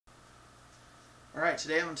Alright,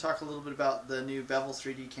 today I'm going to talk a little bit about the new Bevel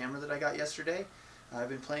 3D camera that I got yesterday. I've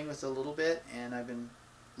been playing with it a little bit and I've been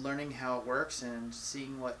learning how it works and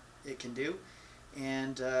seeing what it can do.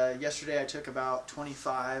 And yesterday I took about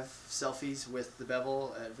 25 selfies with the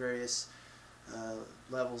Bevel at various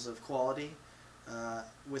levels of quality.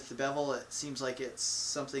 With the Bevel, it seems like it's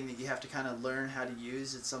something that you have to kind of learn how to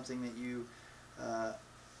use. It's something that you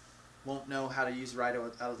won't know how to use right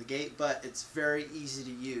out of the gate, but it's very easy to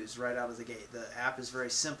use right out of the gate. The app is very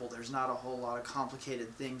simple. There's not a whole lot of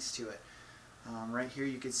complicated things to it. Right here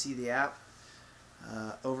you can see the app.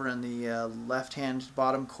 Over in the left-hand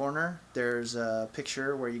bottom corner, there's a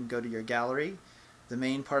picture where you can go to your gallery. The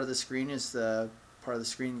main part of the screen is the part of the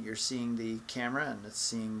screen that you're seeing the camera, and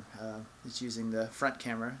it's using the front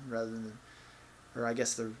camera rather than or I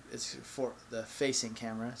guess it's for the facing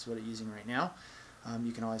camera is what it's using right now.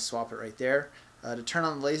 You can always swap it right there. To turn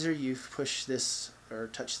on the laser, you push this or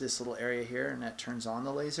touch this little area here, and that turns on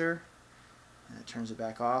the laser, and it turns it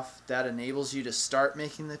back off. That enables you to start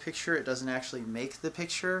making the picture. It doesn't actually make the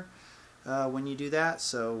picture when you do that.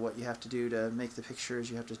 So what you have to do to make the picture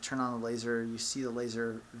is you have to turn on the laser. You see the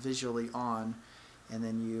laser visually on, and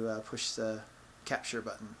then you push the capture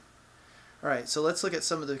button. Alright, so let's look at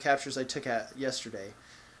some of the captures I took yesterday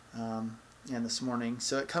and this morning.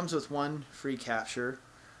 So it comes with one free capture,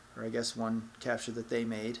 or I guess one capture that they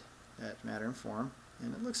made at Matter and Form,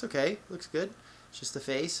 and it looks okay, looks good. It's just the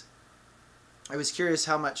face. I was curious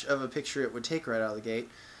how much of a picture it would take right out of the gate.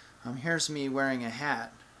 Here's me wearing a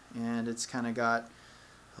hat, and it's kind of got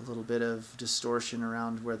a little bit of distortion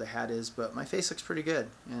around where the hat is, but my face looks pretty good,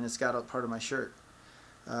 and it's got a part of my shirt.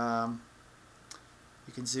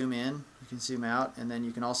 You can zoom in, you can zoom out, and then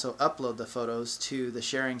you can also upload the photos to the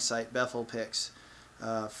sharing site Bevel pics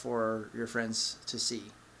for your friends to see.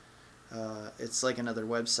 It's like another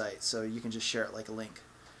website, so you can just share it like a link.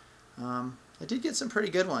 I did get some pretty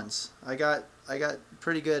good ones. I got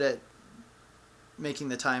pretty good at making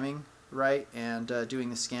the timing right and doing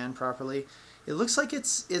the scan properly. It looks like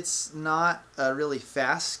it's not a really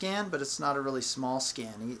fast scan, but it's not a really small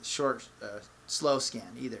scan, slow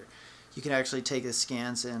scan either. You can actually take the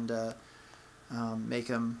scans and make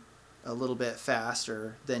them a little bit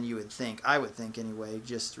faster than you would think. I would think anyway,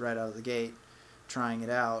 just right out of the gate, trying it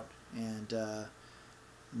out, and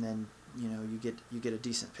then you get a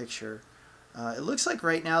decent picture. It looks like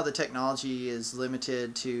right now the technology is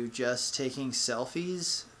limited to just taking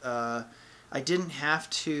selfies. I didn't have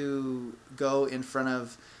to go in front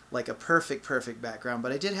of like a perfect background,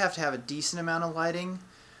 but I did have to have a decent amount of lighting.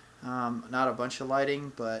 Not a bunch of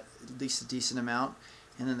lighting, but at least a decent amount.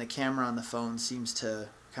 And then the camera on the phone seems to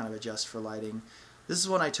kind of adjust for lighting. This is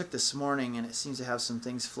one I took this morning, and it seems to have some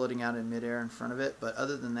things floating out in midair in front of it. But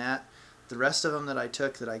other than that, the rest of them that I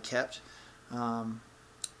took that I kept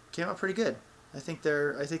came out pretty good. I think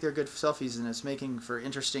they're good selfies, and it's making for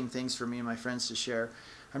interesting things for me and my friends to share.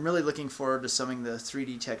 I'm really looking forward to some of the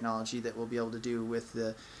 3D technology that we'll be able to do with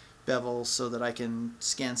the Bevel, so that I can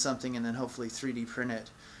scan something and then hopefully 3D print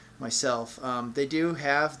it myself. They do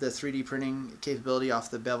have the 3D printing capability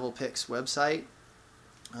off the Bevel Pics website.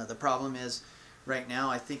 The problem is, right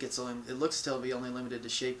now I think it looks to be only limited to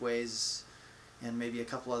shapeways and maybe a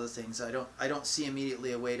couple other things. I don't see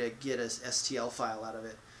immediately a way to get a STL file out of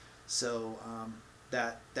it. So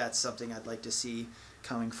that's something I'd like to see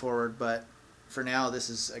coming forward. But for now, this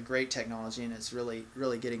is a great technology, and it's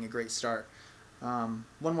really getting a great start. One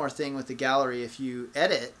more thing with the gallery: if you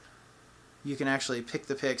edit, you can actually pick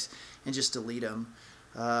the pics and just delete them.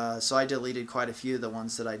 So I deleted quite a few of the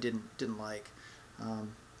ones that I didn't like.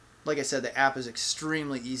 Like I said, the app is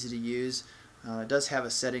extremely easy to use. It does have a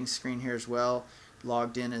settings screen here as well.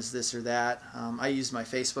 Logged in as this or that. I used my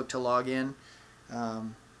Facebook to log in.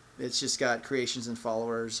 It's just got creations and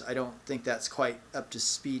followers. I don't think that's quite up to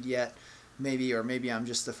speed yet. Maybe I'm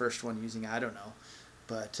just the first one using it. I don't know.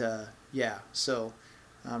 But yeah, so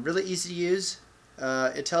really easy to use.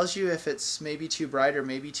 It tells you if it's maybe too bright or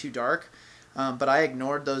maybe too dark, but I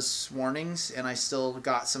ignored those warnings and I still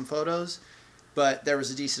got some photos, but there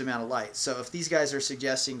was a decent amount of light. So if these guys are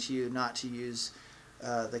suggesting to you not to use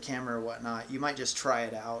the camera or whatnot, you might just try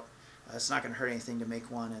it out. It's not going to hurt anything to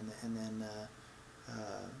make one and then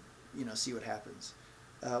see what happens.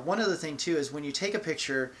 One other thing too is when you take a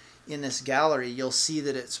picture in this gallery, you'll see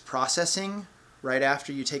that it's processing right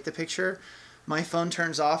after you take the picture. My phone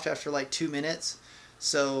turns off after like 2 minutes,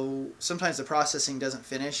 so sometimes the processing doesn't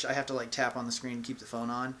finish. I have to like tap on the screen and keep the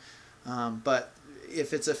phone on. But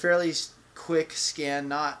if it's a fairly quick scan,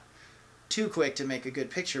 not too quick to make a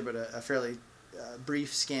good picture, but a fairly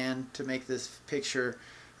brief scan to make this picture,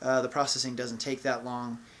 the processing doesn't take that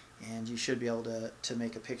long, and you should be able to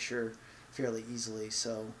make a picture fairly easily.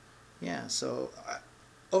 So yeah, so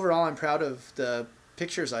overall I'm proud of the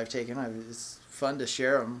pictures I've taken. It's fun to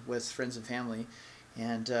share them with friends and family,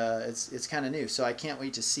 and it's kind of new. So I can't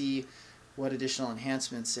wait to see what additional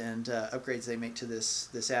enhancements and upgrades they make to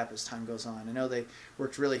this app as time goes on. I know they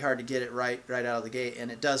worked really hard to get it right out of the gate, and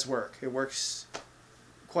it does work. It works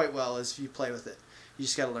quite well as you play with it. You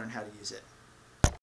just got to learn how to use it.